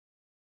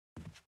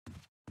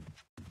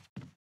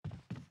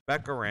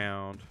Back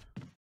around.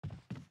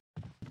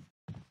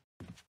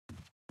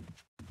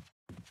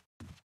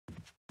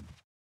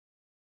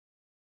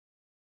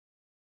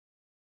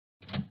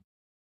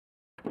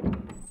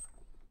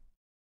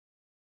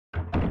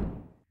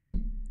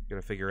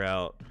 Gotta figure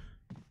out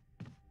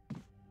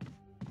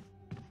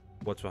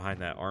what's behind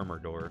that armor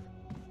door.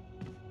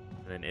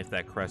 And then if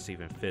that crest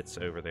even fits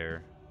over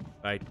there.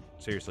 I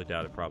seriously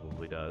doubt it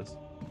probably does.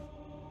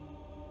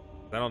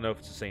 I don't know if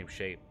it's the same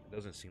shape. It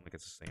doesn't seem like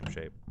it's the same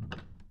shape.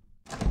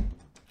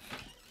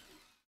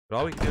 But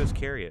all we can do is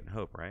carry it and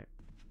hope, right?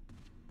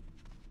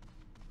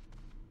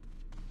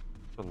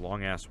 It's a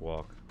long-ass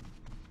walk.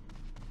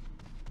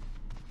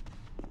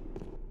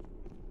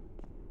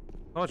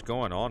 So much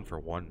going on for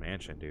one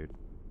mansion, dude.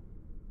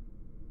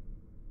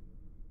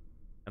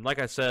 And like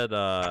I said,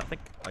 I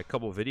think a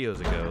couple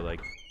videos ago,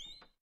 like,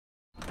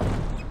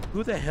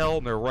 who the hell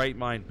in their right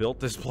mind built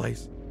this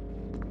place?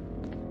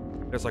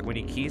 It's like we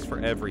need keys for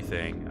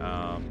everything.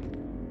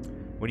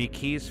 We need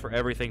keys for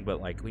everything, but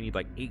like we need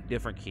like 8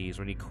 different keys.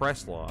 We need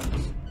crest locks.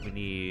 We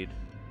need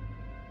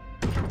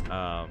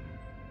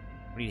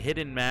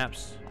hidden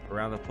maps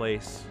around the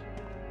place.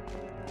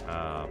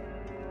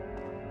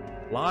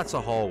 Lots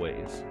of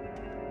hallways.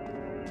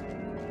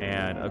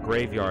 And a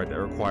graveyard that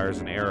requires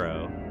an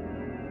arrow.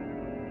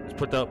 Just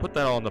put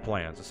that all in the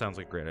plans. It sounds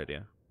like a great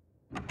idea.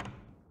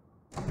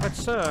 But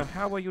sir,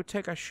 how will you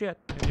take a shit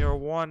in your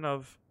one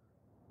of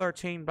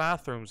 13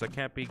 bathrooms that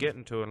can't be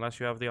getting to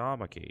unless you have the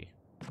armor key?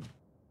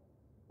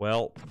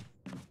 Well,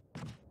 I'm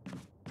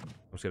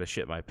just gonna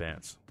shit my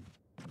pants.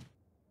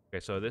 Okay,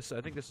 so this,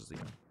 I think this is the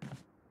end.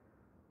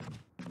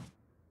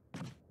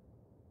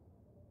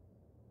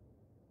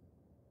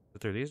 Is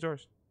it through these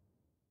doors?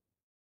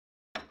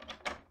 I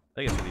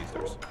think it's through these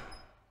doors.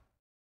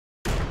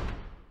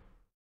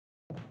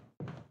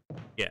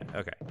 Yeah,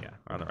 okay, yeah,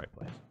 we're on the right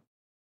place.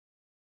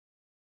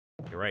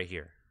 You're right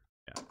here.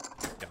 Yeah.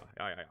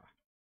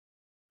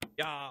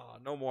 Yeah,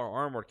 no more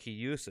armor key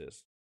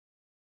uses.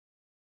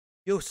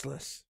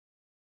 Useless.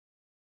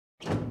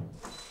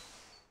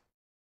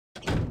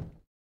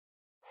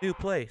 New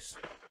place.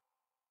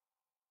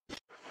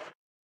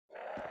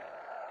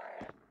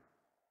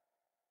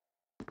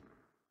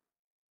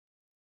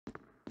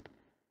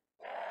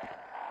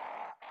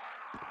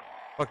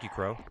 Fuck you,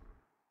 Crow.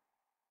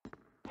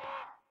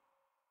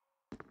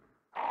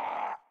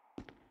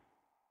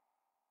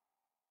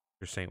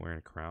 Your saint wearing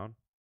a crown.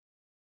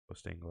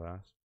 Stained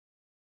glass.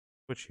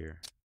 Switch here.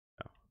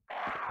 No.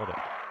 Hold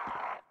up.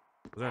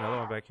 Was there another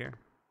one back here?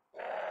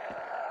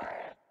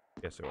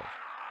 Yes, there was.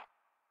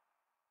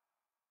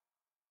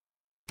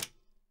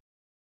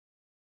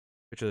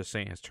 Picture of the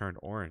saint has turned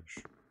orange.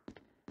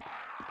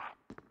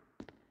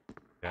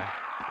 Okay.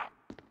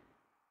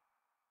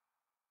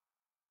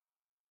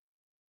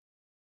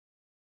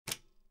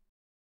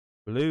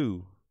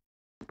 Blue.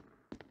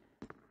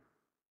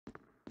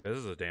 This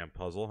is a damn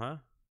puzzle, huh?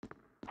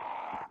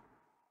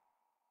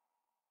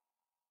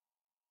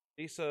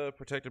 Lisa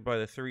protected by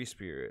the 3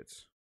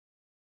 spirits.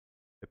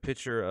 A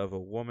picture of a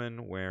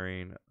woman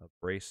wearing a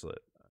bracelet,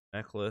 a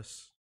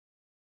necklace,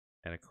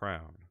 and a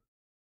crown.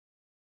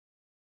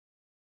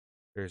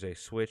 There's a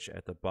switch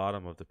at the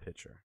bottom of the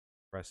picture.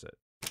 Press it.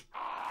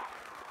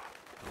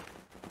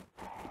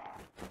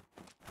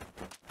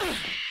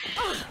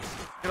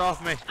 Get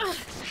off me!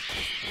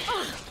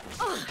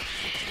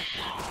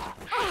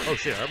 Oh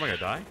shit, am I gonna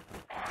die?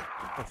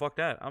 Oh fuck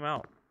that, I'm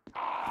out.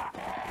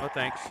 No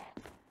thanks.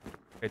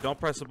 Okay, don't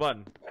press the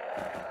button.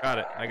 Got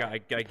it. I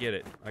get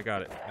it. I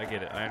got it. I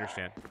get it. I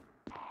understand.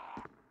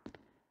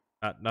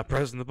 Not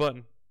pressing the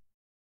button.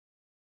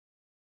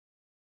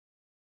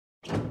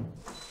 Alright,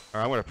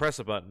 I'm gonna press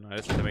the button. I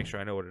just have to make sure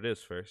I know what it is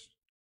first.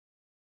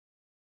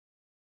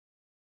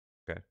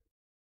 Okay.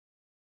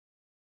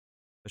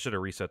 I should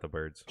have reset the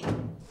birds.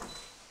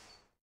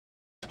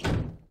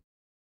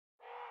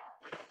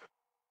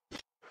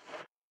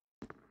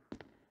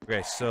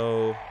 Okay,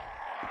 so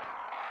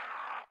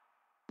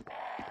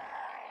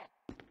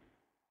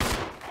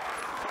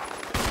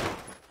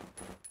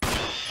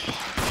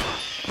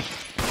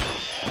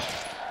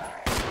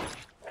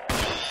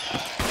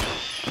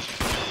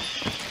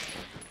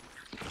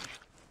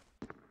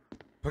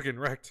fucking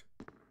wrecked.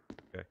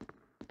 Okay.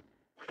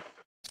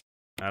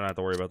 I don't have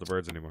to worry about the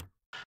birds anymore.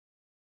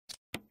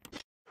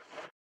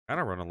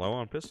 Kinda running low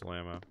on pistol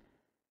ammo.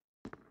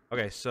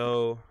 Okay,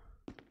 so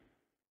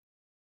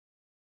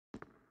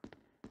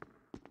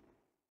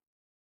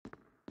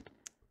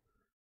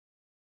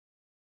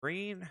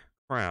green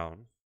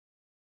crown,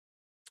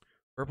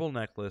 purple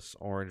necklace,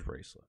 orange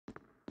bracelet.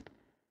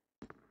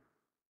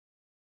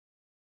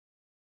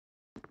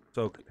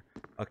 So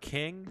a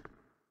king,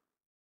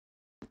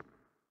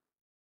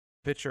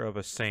 picture of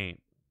a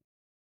saint.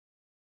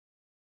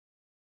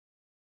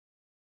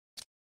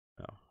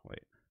 Oh,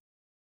 wait.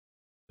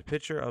 The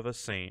picture of a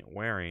saint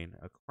wearing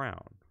a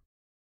crown.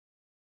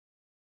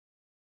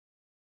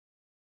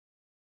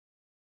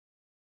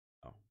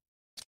 Oh.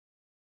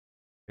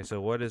 Okay,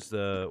 so what is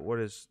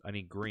I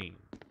need green.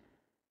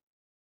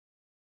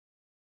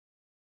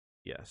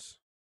 Yes.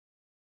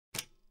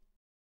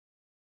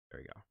 There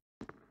we go.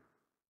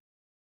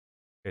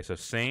 Okay, so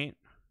Saint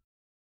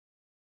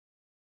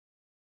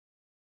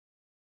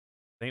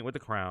with the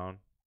crown.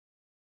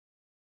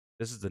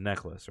 This is the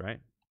necklace, right?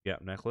 Yeah,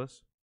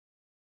 necklace.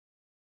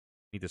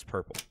 Need this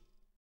purple.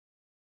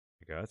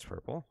 There you go, that's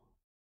purple.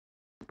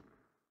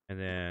 And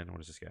then,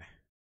 what is this guy?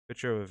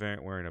 Picture of a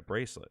variant wearing a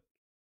bracelet.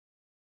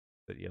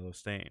 That yellow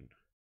stain.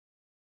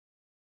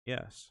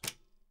 Yes.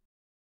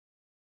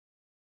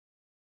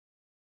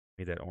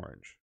 Need that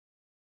orange.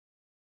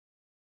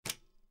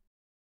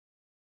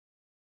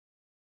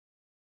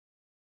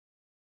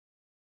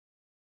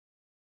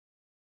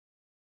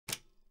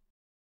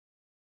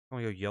 I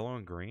want to go yellow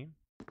and green.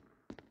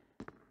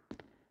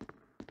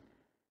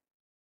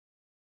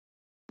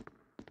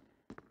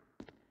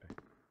 Okay.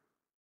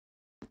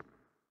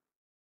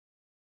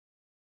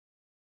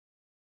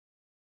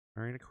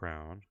 Wearing a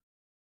crown.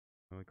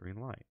 With a green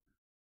light.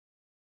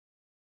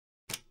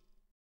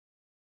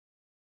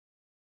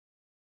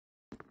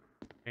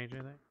 Change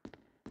anything?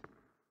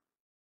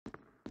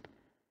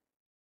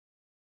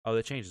 Oh,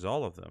 that changes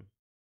all of them.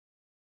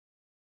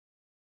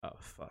 Oh,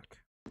 fuck.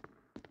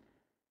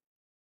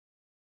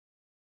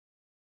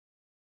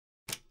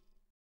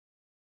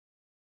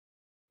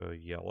 So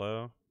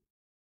yellow.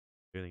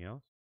 Anything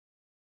else?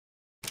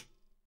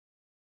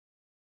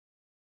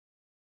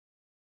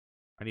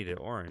 I need an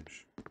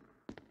orange.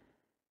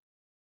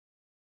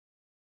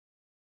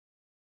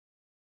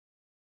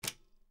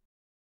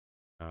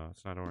 No,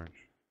 it's not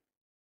orange.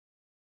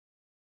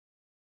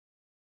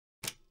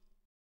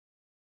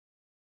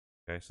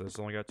 Okay, so this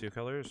only got 2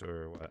 colors,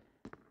 or what?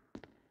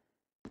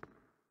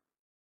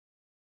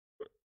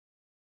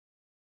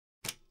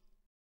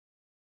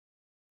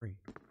 Green.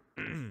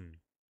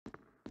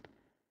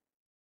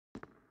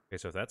 Okay,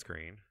 so if that's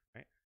green,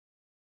 right?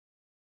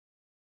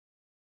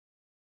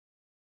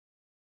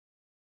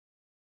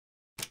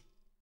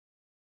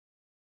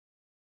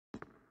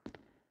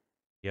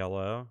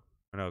 Yellow.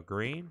 Oh, no,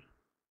 green?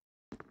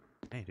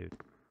 Hey, dude.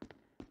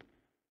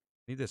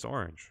 Need this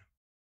orange.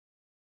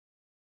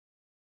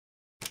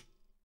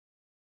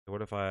 So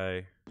what if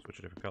I switch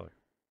a different color?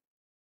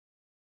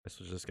 I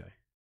switch this guy.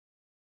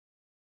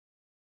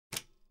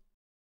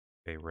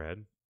 Okay,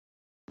 red.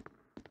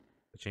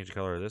 Change the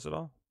color of this at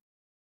all?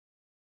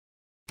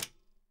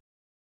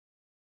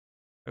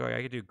 Okay,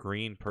 I could do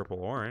green, purple,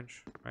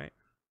 orange, right?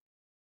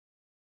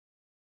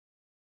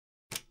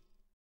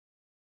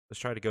 Let's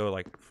try to go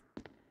like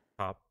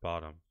top,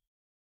 bottom.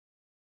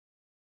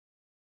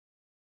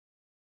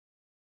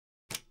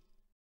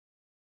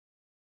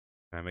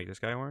 Can I make this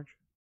guy orange?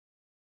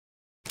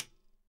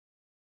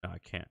 No, I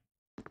can't.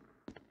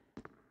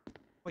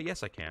 Well,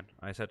 yes, I can.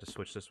 I just have to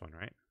switch this one,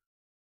 right?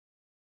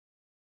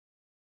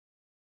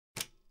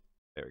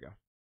 There we go.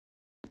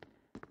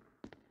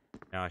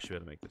 Now I should be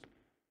able to make this.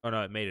 Oh,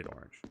 no, it made it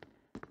orange.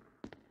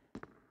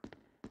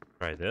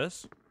 Try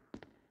this.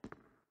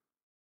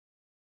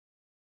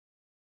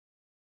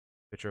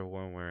 Picture of a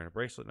woman wearing a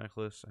bracelet,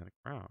 necklace, and a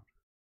crown.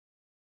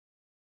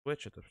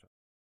 Switch at the top.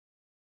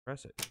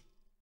 Press it.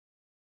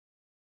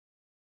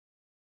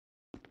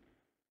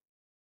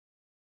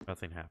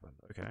 Nothing happened.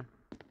 Okay.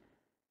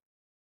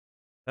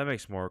 That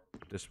makes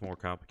this more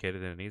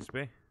complicated than it needs to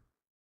be.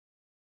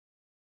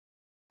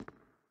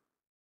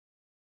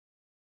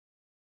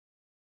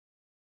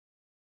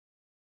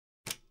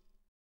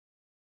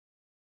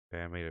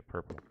 Okay, I made it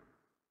purple.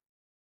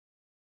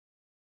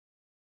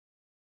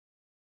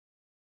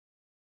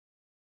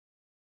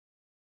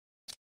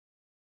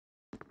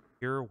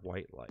 Pure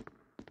white light.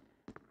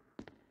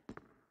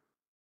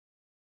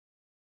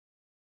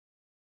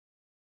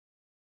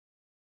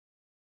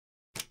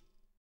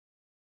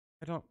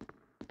 I don't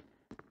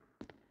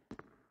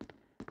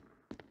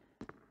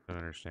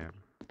understand.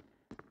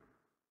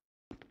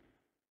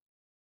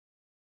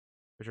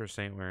 Picture of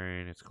Saint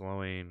wearing it's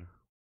glowing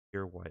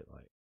pure white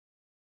light.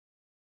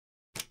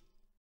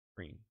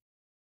 Green.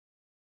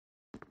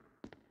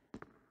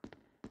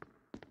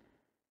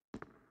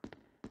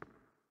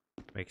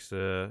 Makes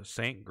the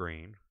Saint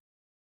green.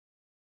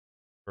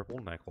 Purple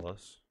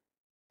necklace.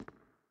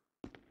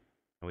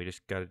 And we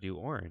just gotta do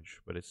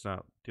orange, but it's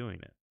not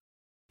doing it.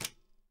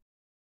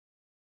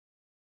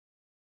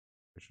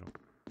 Original.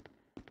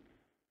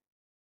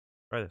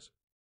 Try this.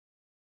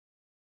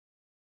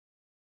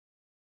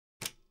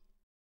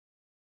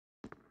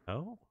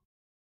 Oh?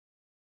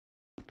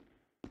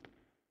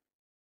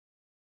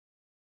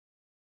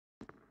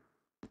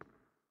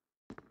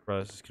 Bro,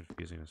 this is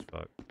confusing as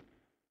fuck.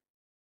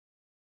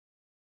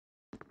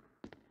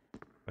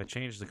 If I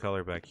change the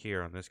color back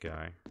here on this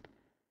guy.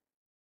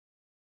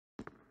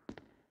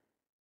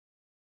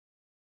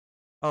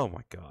 Oh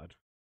my god.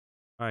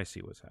 I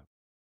see what's happening.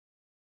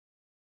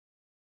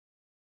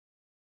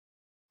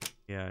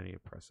 Yeah, I need to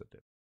press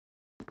it.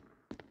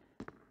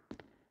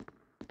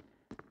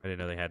 I didn't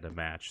know they had to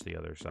match the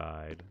other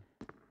side.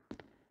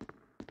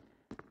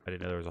 I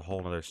didn't know there was a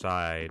whole other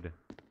side.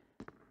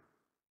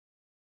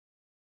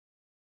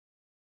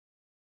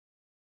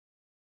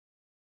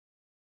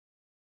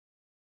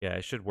 Yeah,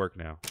 it should work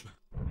now.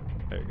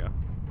 There you go.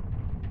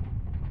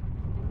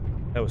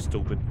 That was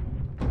stupid.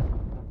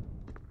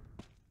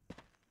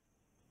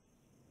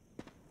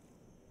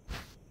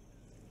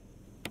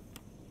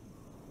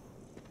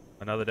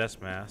 Another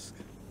desk mask.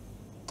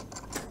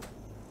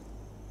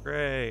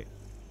 Great.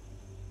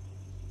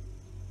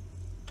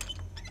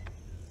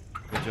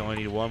 But you only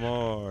need one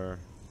more.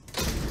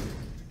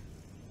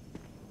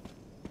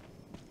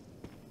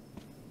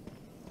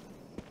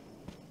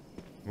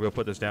 We're gonna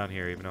put this down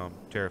here, even though I'm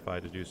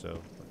terrified to do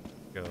so.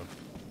 Let's go.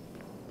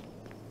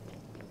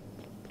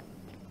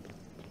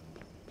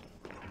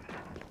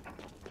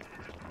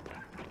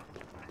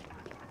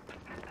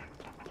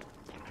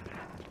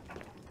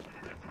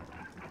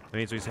 That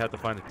means we just have to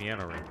find the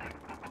piano room.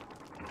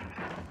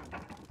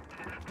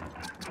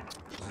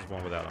 This is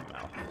one without a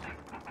mouth.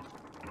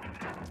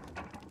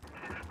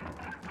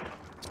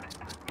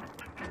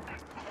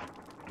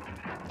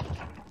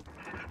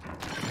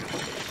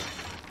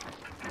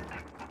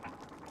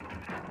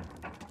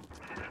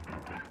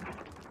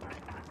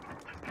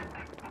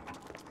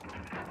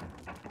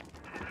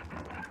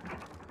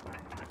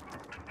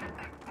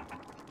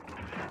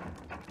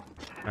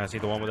 I see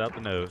the one without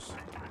the nose.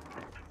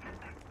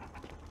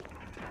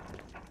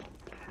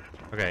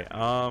 Okay,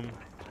 I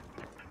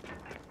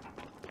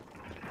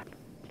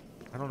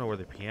don't know where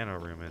the piano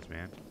room is,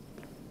 man.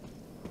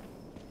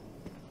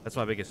 That's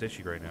my biggest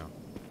issue right now.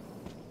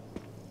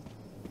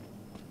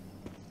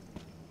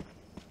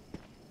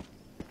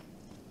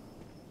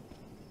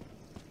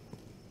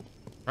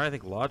 I'm trying to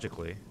think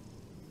logically.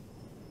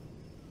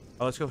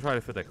 Oh, let's go try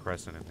to fit that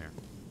crescent in there.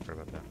 Sorry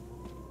about that.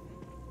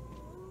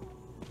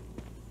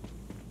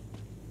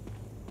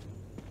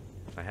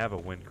 I have a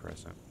wind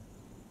crescent.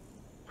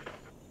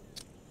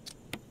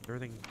 Is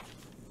everything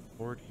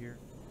forward here?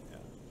 Yeah.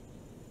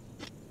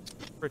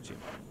 Pretty.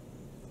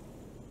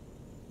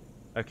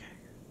 Okay.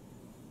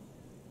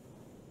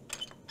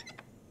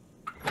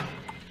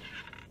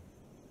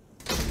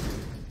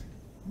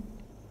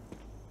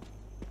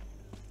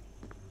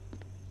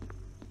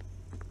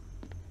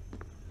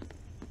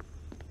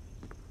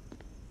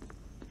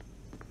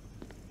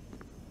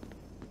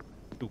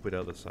 Stupid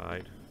other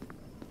side.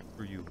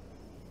 For you.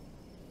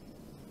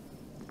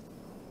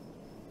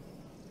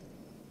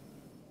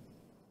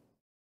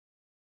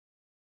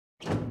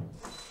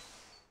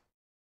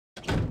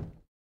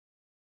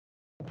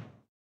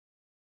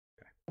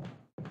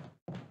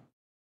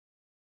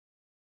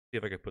 See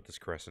if I could put this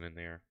crescent in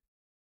there.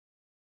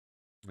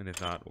 And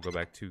if not, we'll go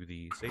back to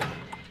the safe. I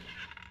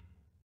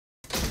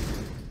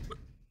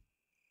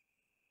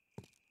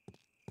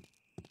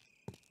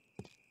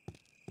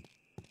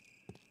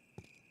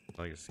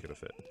think it's gonna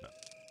fit. No.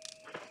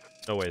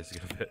 No way it's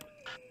gonna fit.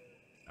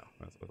 No,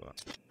 that's what I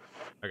thought.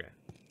 Okay.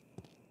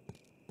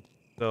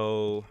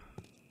 So,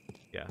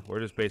 yeah, we're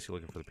just basically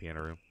looking for the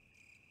piano room.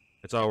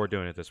 That's all we're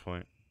doing at this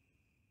point.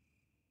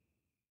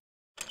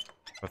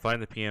 If I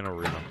find the piano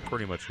room, I'm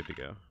pretty much good to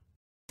go.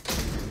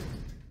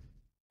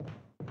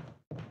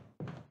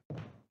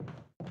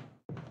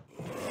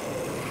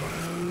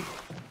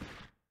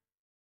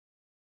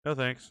 No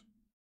thanks.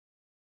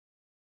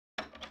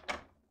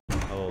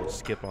 I'll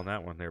skip on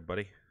that one there,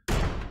 buddy.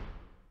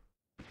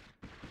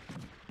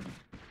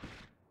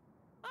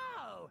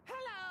 Oh,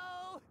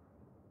 hello!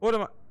 What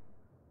am I?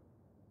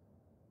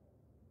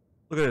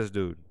 Look at this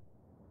dude.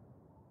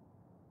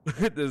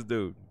 Look at this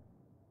dude.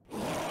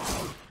 Wait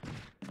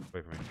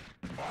for me.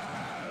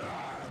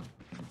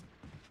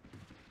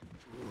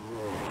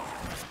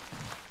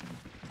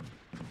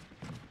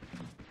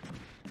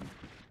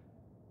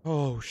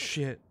 Oh,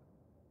 shit.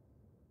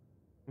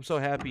 I'm so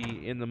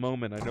happy in the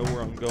moment. I know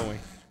where I'm going.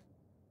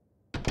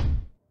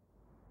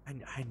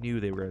 I knew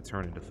they were going to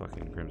turn into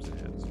fucking Crimson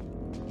Heads.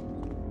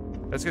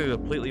 That's going to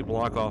completely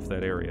block off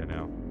that area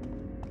now.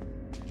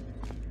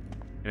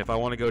 And if I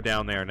want to go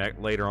down there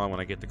later on when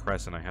I get the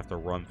Crescent, I have to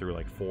run through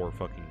like 4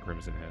 fucking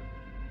Crimson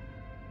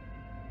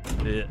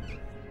Heads.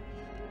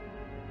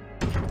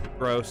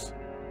 Gross.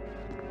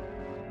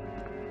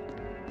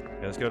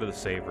 Okay, let's go to the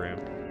save room.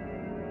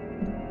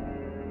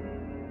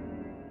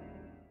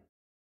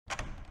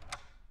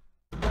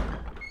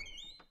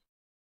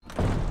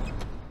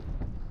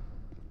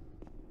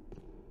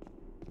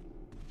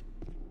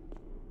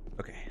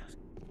 Okay.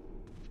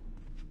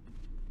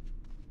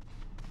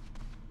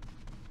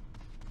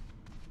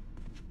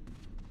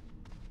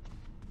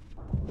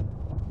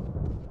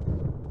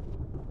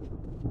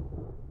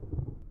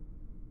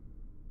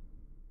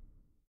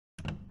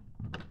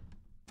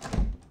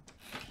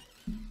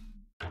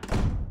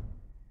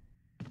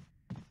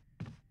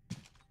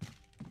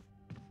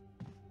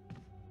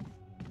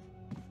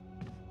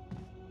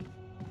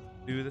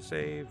 To the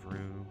save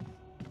room.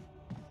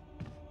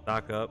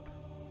 Stock up.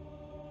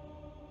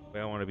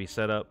 I want to be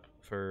set up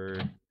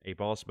for a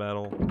boss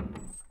battle.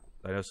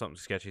 I know something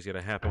sketchy is going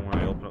to happen when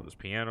I open up this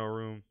piano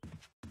room.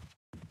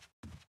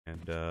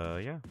 And,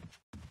 yeah.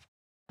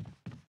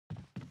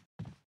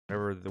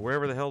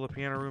 Wherever the hell the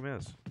piano room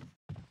is.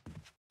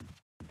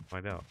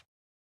 Find out.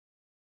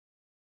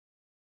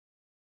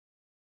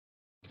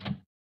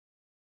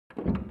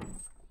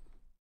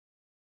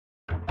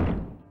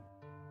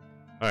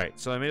 Alright,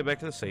 so I made it back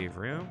to the save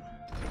room.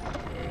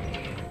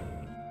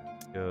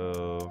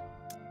 Go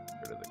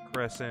rid of the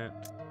crescent.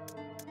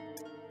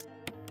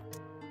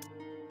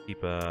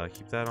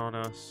 Keep that on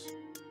us.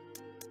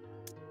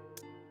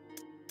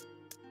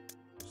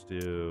 Let's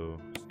do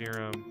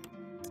serum,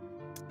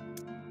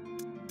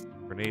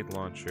 grenade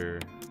launcher,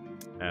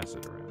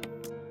 acid round,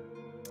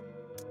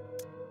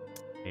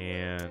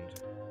 and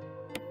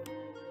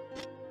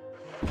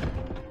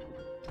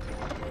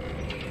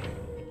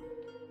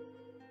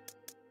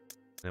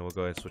then we'll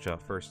go ahead and switch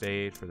out first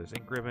aid for this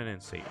ink ribbon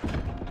and save.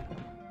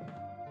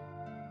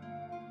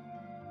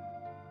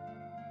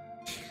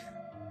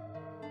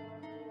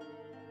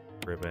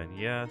 Ribbon,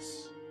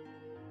 yes.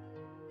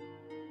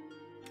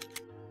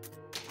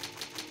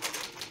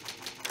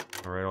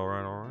 Alright,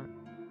 alright, alright.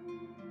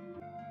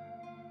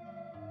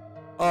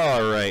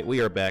 Alright, we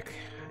are back.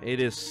 It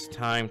is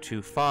time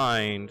to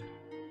find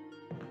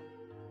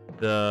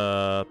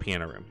the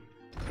piano room.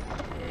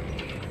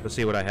 Let's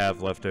see what I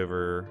have left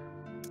over.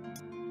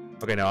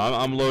 Okay, no,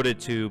 I'm loaded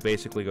to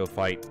basically go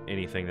fight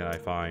anything that I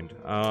find.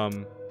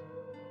 Let's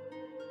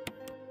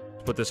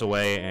put this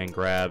away and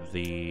grab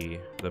the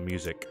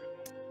music.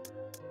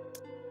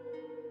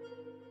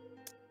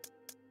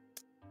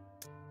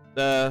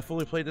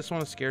 Fully played this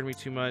one. It scared me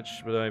too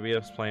much, but maybe I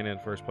was playing it in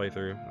first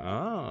playthrough.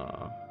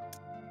 Ah.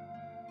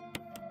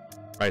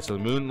 Alright, so the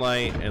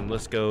moonlight, and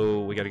let's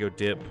go. We gotta go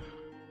dip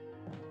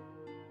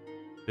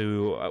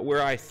to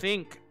where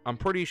I'm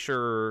pretty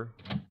sure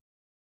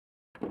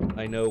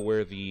I know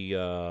where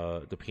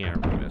the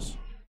piano room is.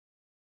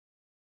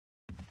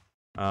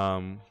 Show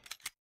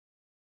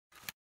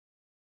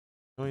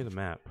me the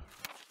map.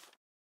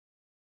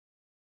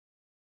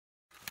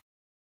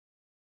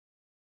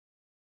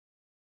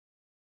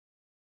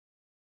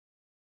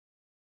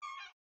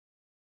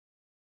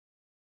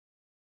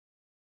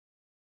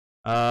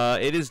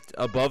 It is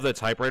above the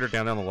typewriter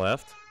down on the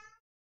left.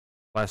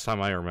 Last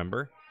time I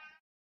remember.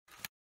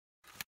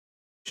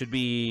 Should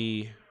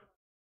be...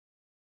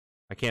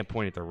 I can't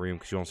point at the room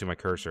because you don't see my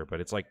cursor, but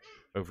it's like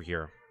over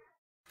here.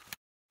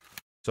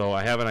 So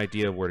I have an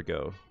idea of where to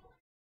go.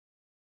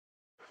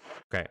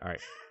 Okay,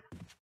 alright.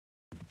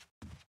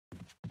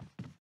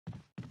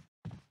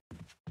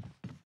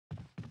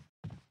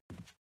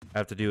 I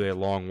have to do a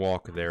long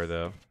walk there,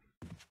 though.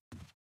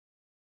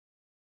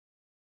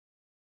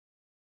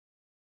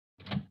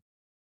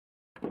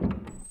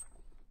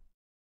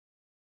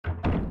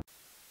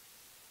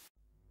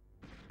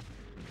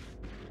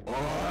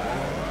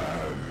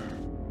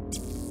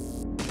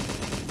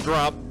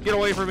 Drop! Get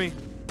away from me!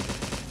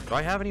 Do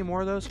I have any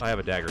more of those? I have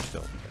a dagger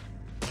still.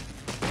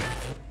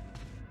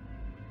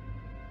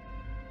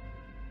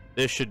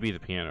 This should be the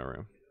piano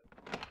room.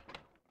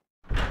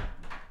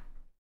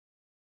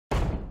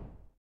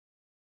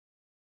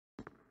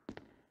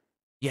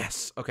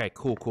 Yes! Okay,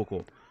 cool, cool,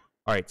 cool.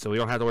 Alright, so we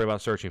don't have to worry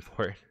about searching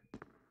for it.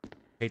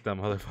 Hate that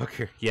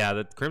motherfucker. Yeah,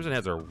 the Crimson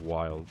Heads are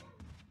wild.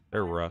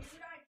 They're rough.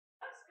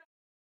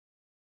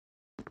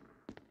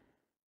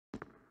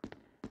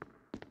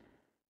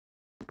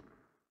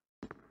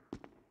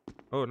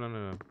 Oh, no,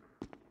 no, no.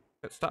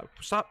 Stop,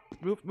 stop.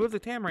 Move the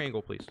camera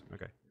angle, please.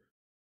 Okay.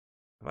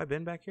 Have I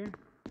been back here?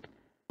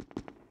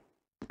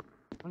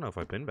 I don't know if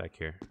I've been back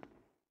here.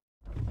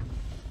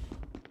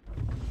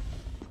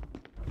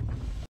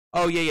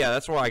 Oh, yeah, yeah,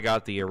 that's where I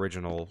got the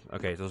original.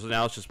 Okay, so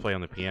now let's just play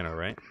on the piano,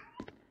 right?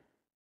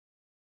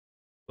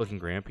 Looking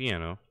grand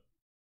piano.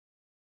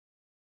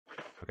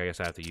 Okay, I guess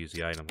I have to use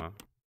the item, huh?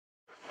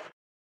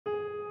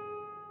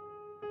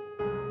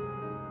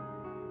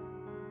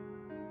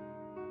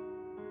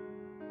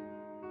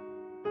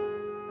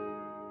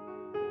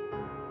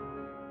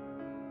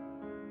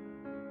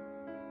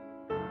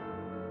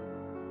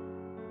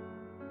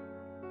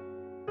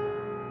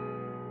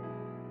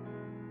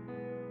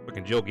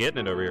 Fucking Jill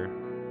getting it over here.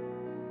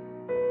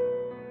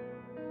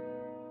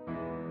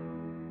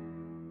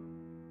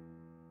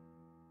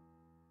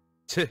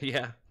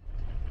 Yeah.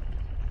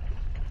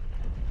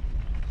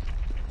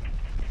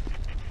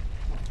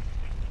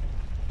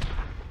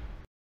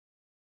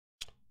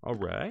 All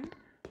right.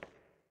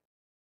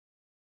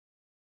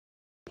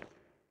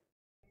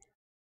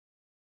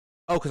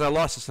 Oh, because I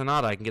lost the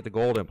Sonata, I can get the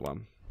gold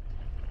emblem.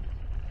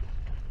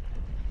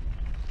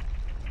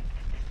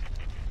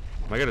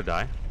 Am I gonna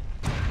die?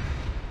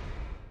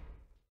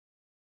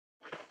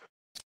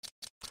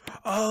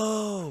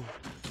 Oh!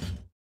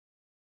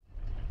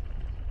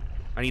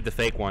 I need the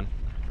fake one.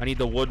 I need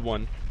the wood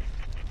one.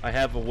 I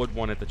have a wood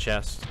one at the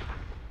chest.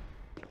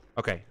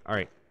 Okay,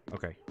 alright,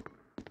 okay.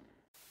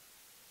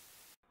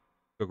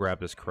 Go grab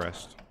this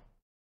crest.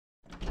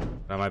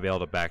 I might be able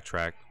to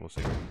backtrack. We'll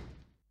see.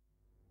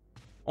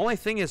 Only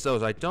thing is, though,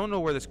 is I don't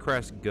know where this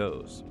crest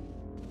goes.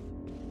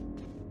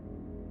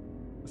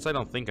 At least I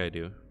don't think I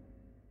do.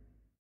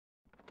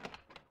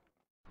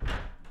 I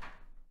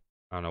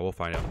don't know, we'll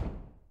find out.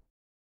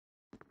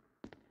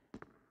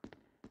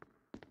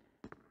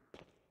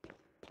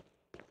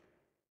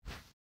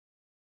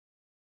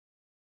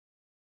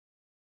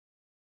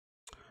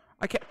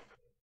 I can't...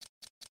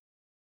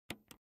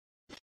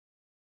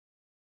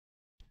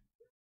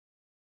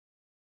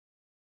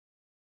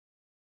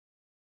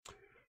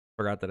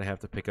 Forgot that I have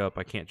to pick up.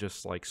 I can't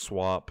just, like,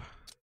 swap.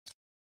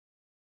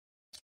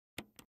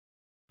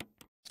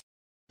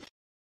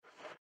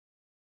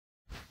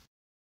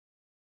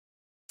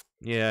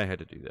 Yeah, I had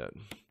to do that.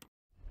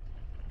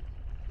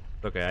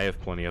 Okay, I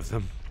have plenty of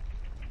them.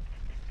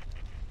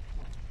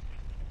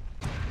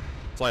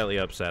 Slightly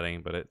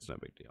upsetting, but it's no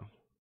big deal.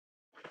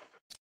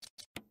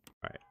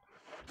 Alright.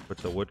 Put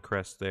the wood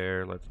crest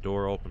there. Let the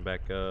door open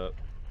back up.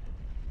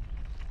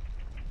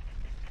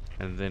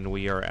 And then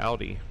we are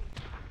outie.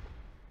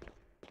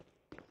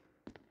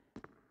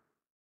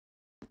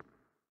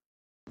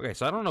 Okay,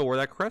 so I don't know where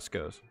that crest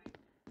goes.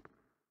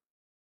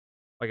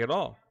 Like, at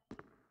all.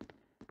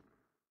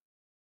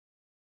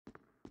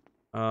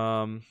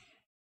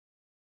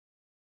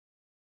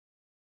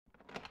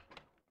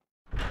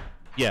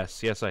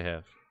 Yes, I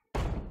have.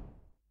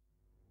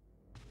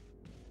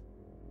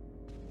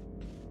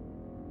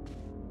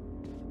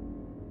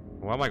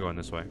 Why am I going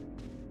this way?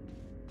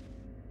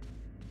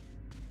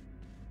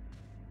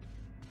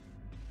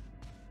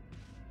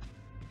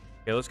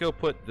 Okay, let's go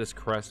put this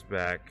crest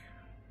back.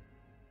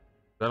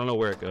 I don't know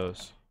where it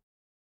goes.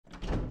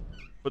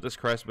 Put this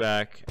crest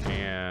back,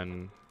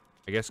 and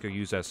I guess go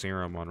use that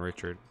serum on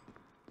Richard.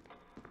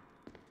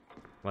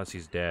 Unless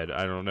he's dead.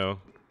 I don't know.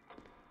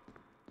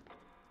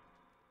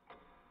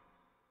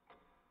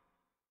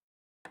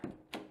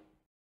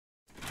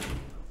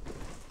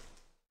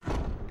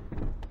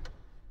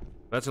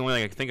 That's the only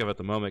thing I can think of at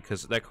the moment,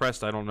 because that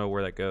crest, I don't know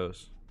where that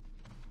goes.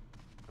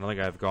 I don't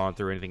think I've gone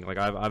through anything. Like,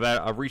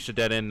 I've reached a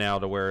dead end now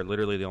to where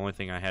literally the only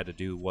thing I had to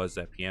do was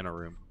that piano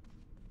room.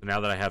 So now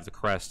that I have the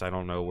crest, I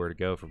don't know where to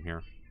go from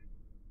here.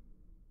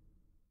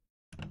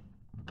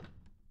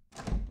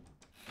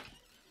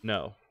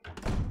 No.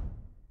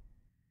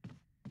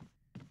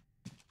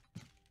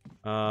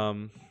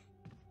 But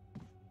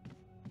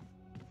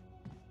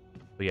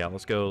yeah,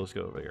 let's go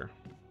over here.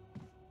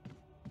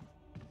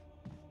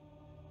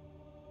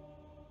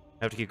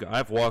 I have to keep going.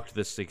 I've walked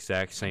this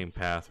exact same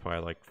path probably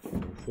like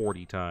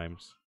 40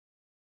 times.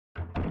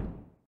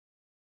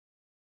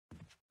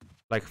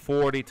 Like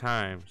 40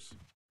 times.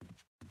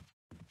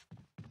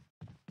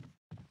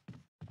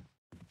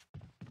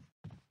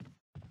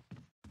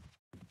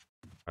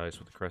 Alright, let's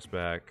put the crest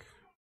back.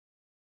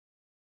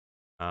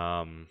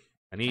 I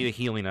need a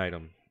healing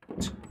item.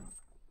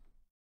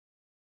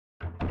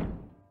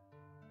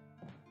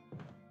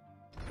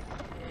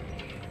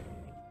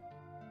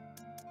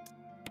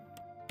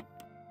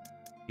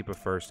 Keep a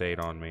first aid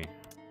on me.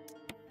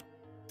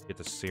 Get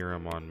the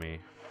serum on me.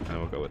 And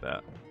we'll go with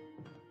that.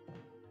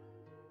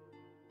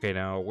 Okay,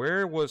 now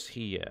where was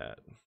he at?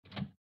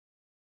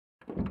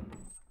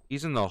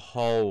 He's in the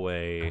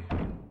hallway.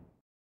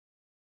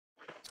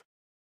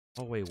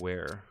 Hallway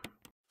where?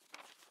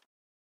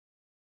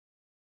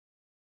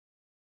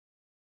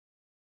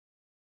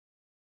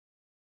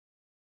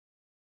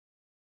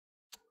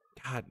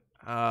 God,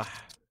 I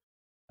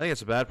think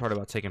it's a bad part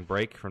about taking a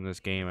break from this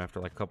game after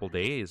like a couple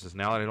days is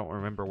now that I don't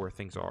remember where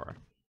things are.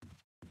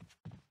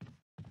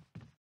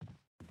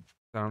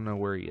 I don't know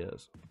where he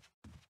is.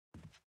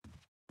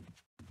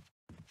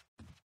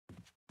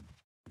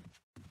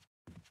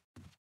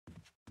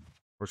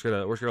 We're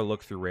just gonna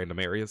look through random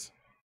areas.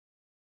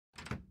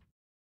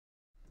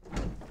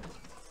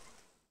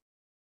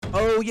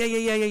 Oh yeah.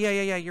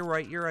 You're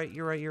right.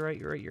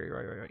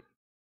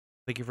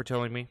 Thank you for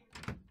telling me.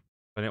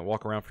 I didn't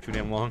walk around for too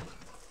damn long.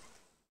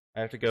 I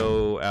have to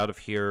go out of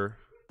here,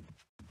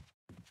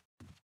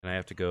 and I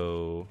have to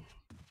go.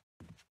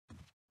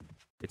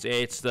 It's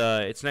next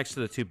to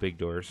the two big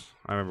doors.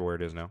 I remember where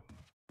it is now.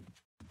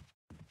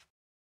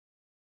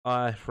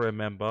 I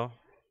remember.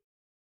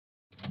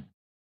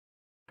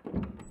 All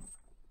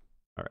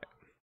right.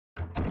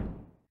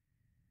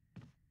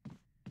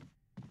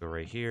 Go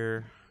right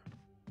here,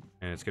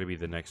 and it's gonna be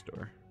the next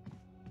door.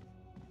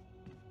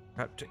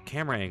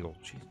 Camera angle.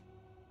 Jeez.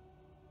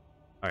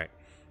 All right.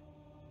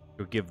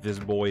 Go give this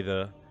boy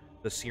the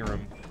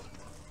serum.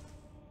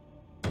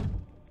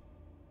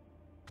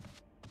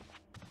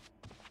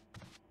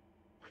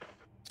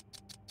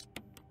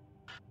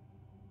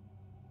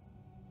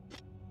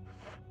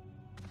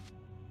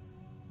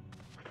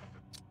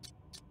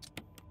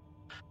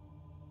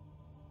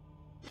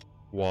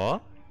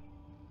 What?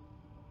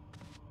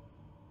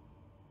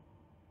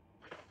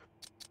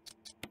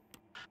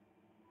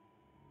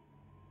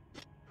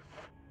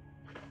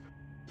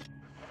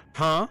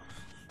 Huh?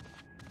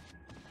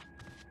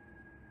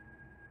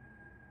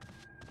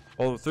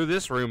 Well, through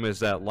this room is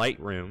that light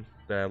room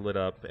that I lit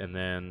up, and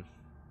then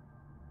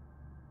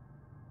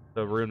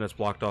the room that's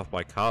blocked off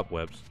by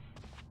cobwebs.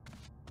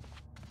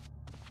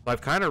 So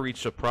I've kind of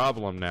reached a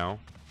problem now.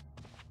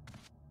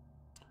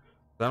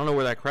 I don't know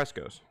where that crest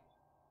goes.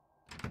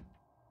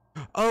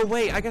 Oh,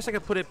 wait, I guess I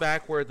could put it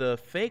back where the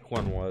fake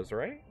one was,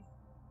 right?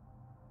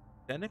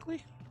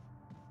 Technically?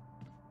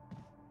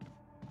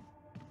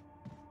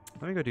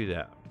 Let me go do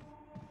that.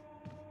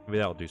 Maybe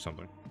that'll do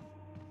something.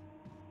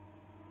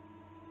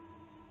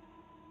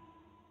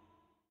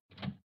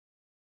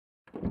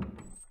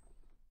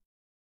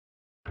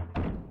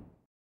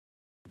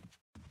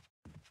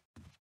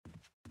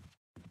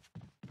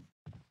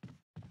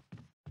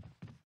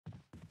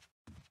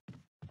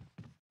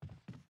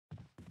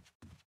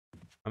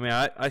 I mean,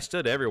 I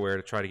stood everywhere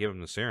to try to give him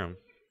the serum.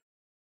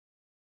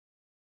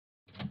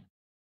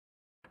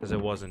 Because it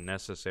wasn't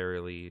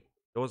necessary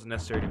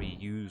to be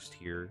used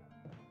here.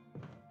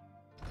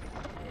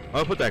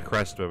 I'll put that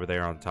crest over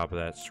there on top of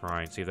that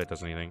shrine, see if that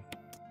does anything.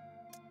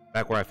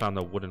 Back where I found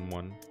the wooden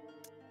one.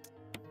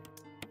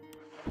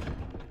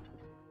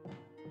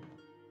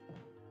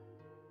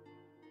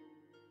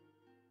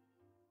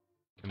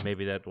 And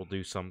maybe that will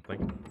do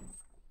something.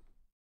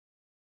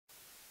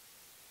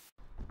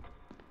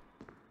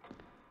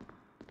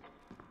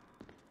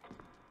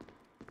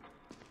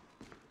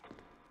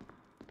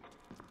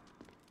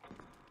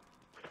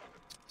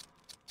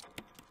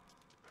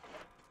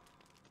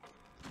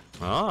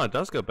 Oh, it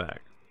does go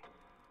back.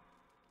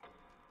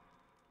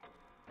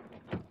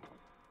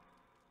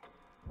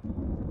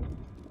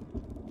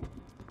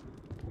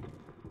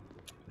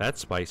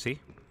 That's spicy.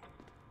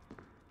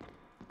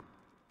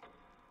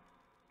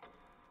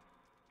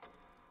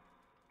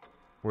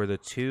 Where the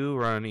two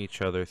run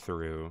each other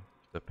through,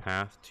 the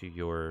path to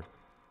your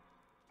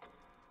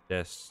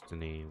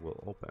destiny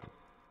will open.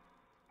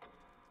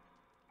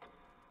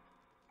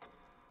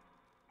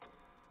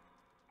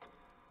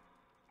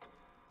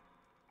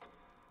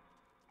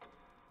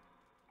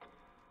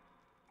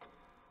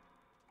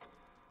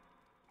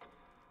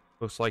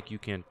 Looks like you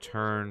can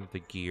turn the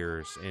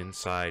gears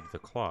inside the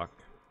clock.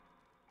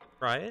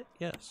 Try it?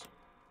 Yes.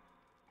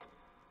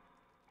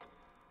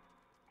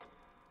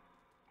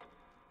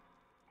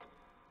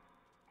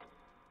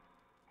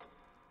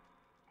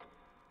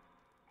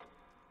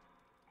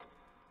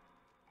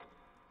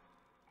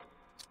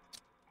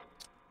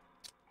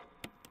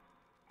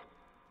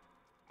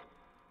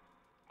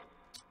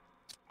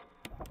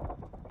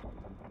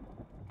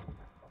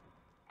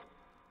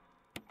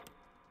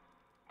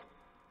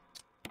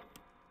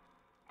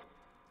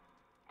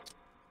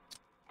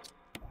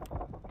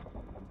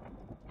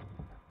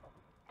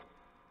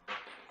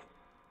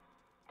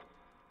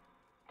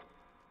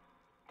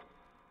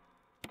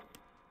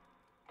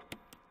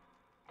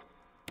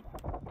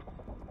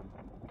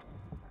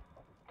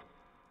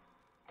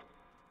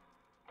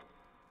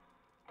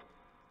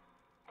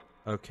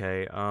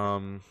 Okay,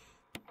 trying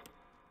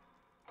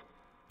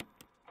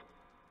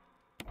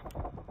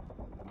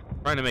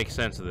to make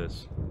sense of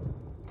this.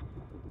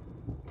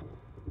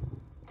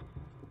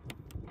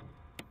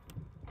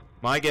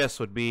 My guess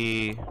would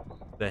be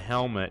the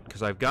helmet,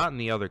 because I've gotten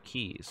the other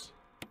keys.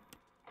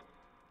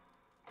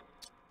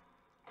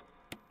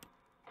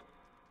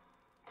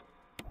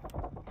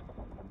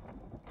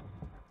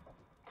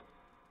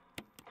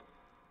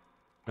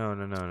 No.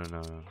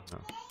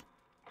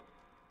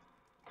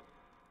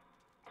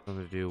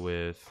 Something to do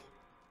with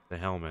the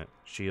helmet,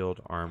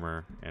 shield,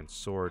 armor, and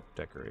sword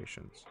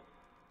decorations.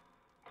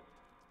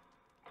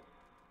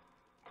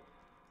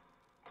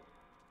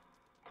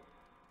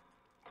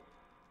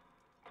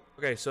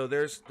 Okay, so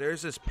there's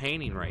this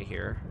painting right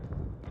here.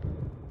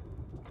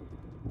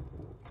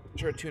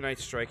 Sure, two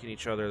knights striking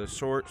each other. The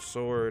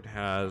sword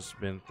has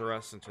been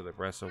thrust into the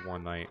breast of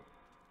one knight,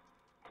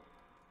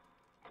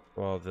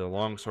 while the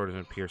long sword has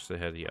been pierced to the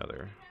head of the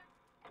other.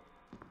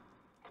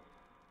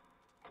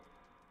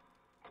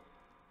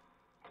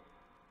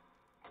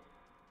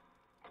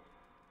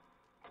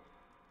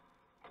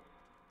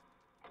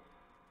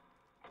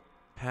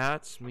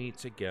 Paths meet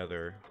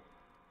together,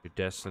 your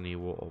destiny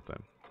will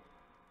open.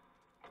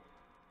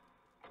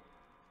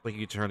 Like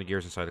you can turn the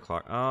gears inside the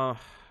clock. Oh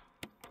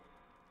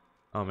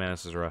man,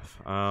 this is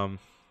rough. So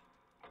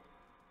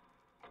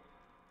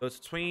it's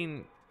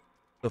between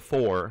the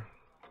four: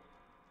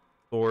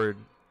 sword,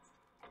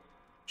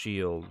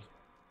 shield,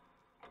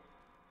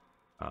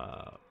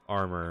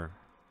 armor,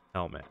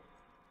 helmet.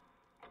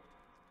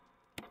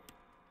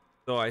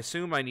 So I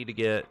assume I need to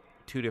get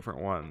two different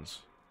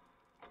ones.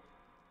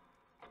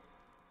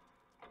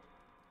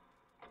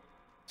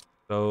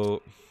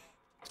 So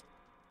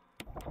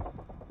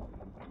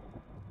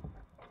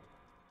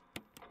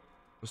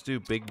let's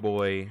do big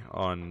boy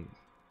on...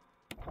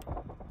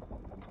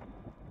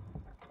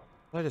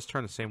 I just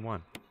turn the same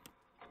one.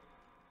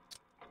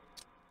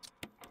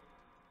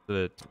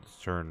 Let's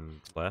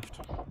turn left.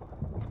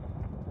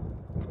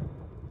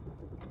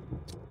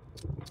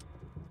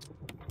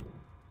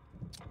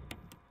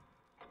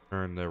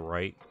 Turn the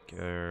right.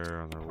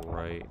 On the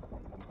right.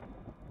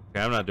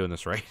 Okay, I'm not doing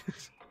this right.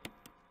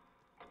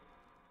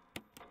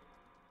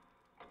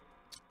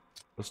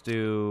 Let's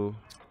do...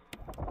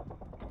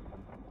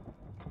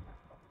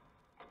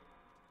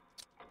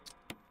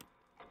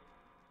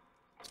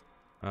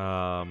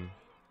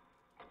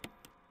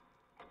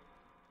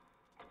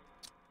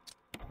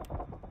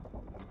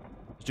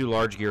 let's do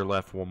large gear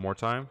left one more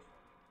time.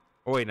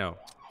 Oh wait, no.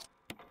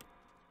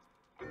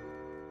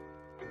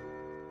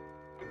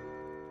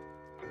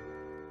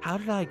 How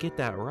did I get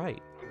that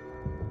right?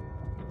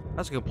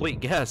 That's a complete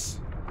guess.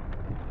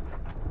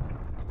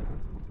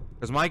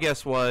 Because my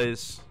guess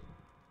was,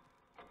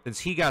 since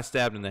he got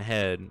stabbed in the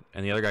head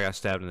and the other guy got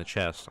stabbed in the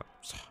chest,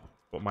 that's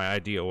what my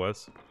idea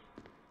was.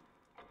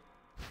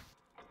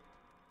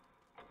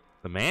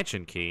 The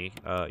mansion key?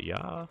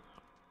 Yeah.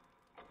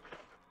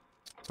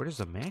 Where does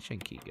the mansion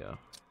key go?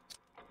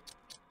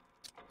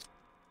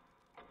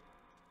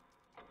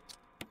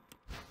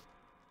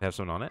 Have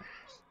someone on it?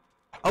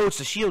 Oh, it's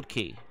the shield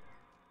key.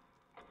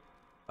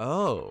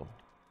 Oh.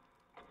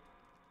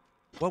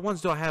 What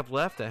ones do I have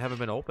left that haven't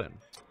been opened?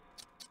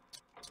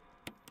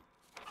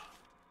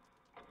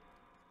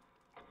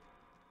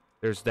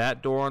 There's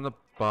that door on the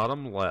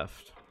bottom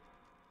left.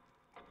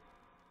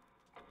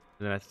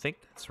 And then I think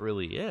that's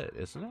really it,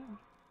 isn't it?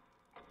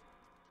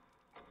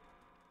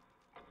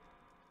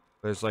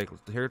 There's like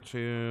here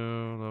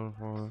two, level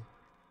 4.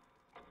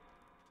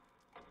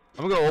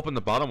 I'm gonna go open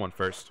the bottom one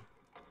first.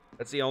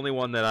 That's the only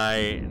one that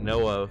I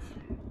know of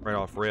right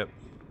off rip.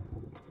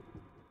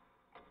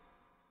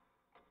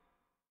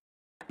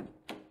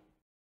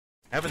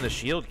 Having the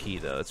shield key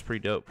though, that's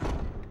pretty dope.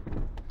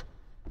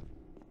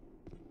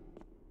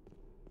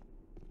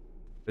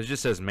 It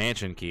just says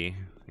mansion key.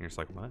 And you're just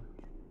like, what?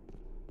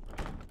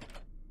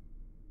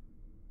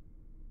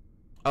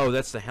 Oh,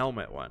 that's the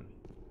helmet one.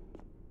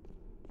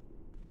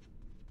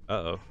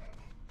 Uh-oh.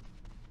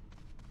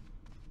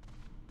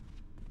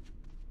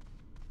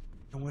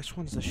 And which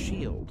one's the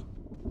shield?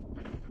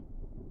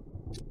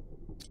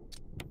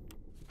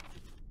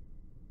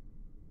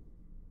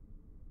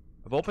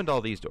 I've opened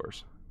all these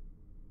doors.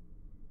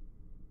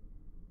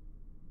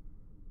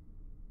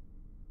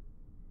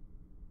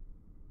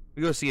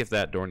 We go see if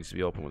that door needs to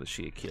be open with a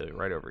shield key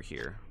right over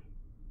here.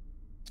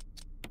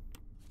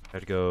 I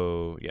have to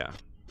go, yeah.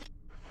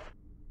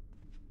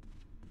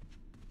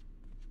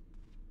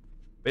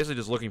 Basically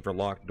just looking for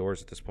locked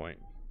doors at this point.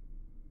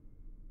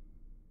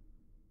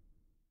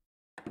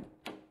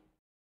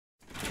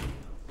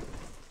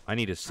 I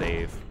need to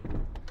save.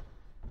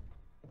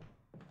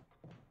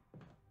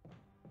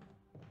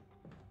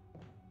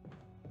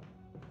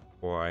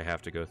 Or I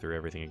have to go through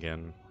everything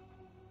again.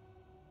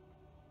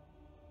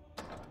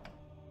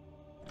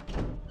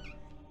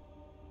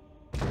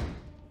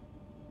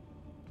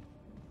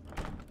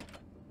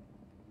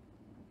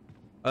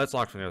 Oh, it's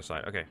locked from the other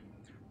side. Okay.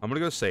 I'm gonna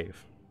go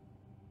save.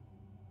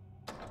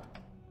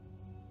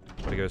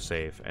 I'm gonna go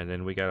save, and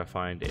then we gotta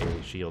find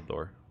a shield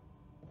door.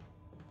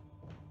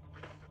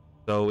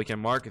 So we can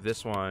mark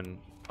this one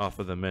off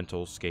of the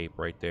mental scape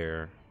right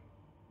there.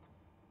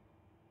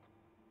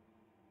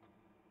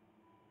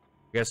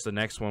 I guess the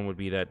next one would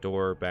be that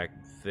door back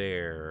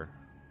there.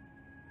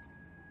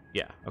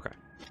 Yeah, okay.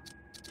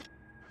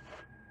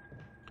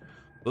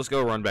 Let's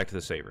go run back to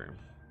the save room.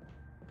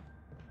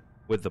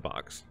 With the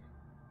box.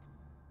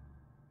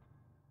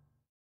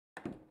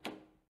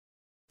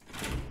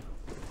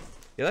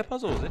 Yeah, that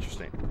puzzle was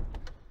interesting. I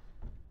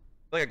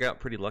feel like I got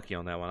pretty lucky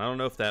on that one. I don't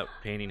know if that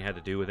painting had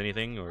to do with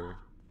anything or...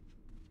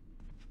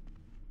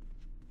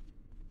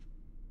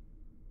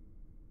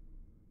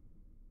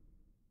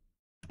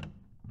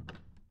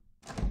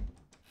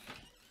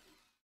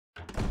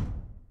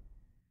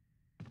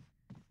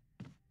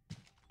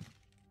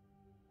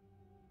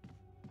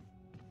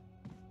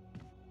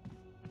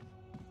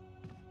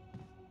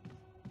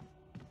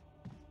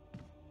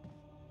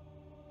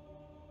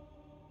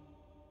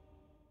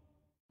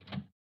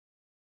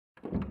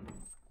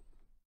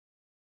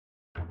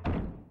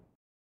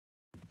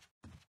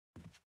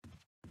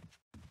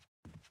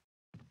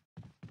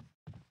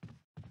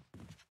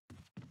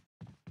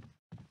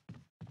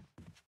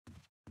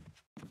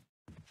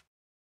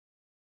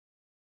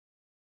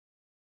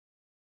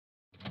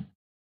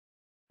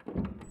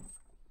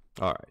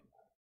 All right.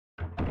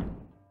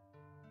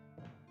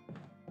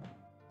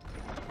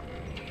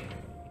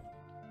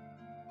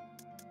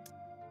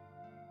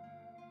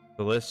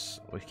 So let's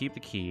keep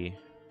the key.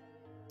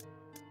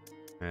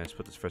 And let's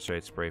put this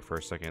frustrated spray for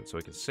a second so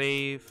we can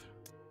save.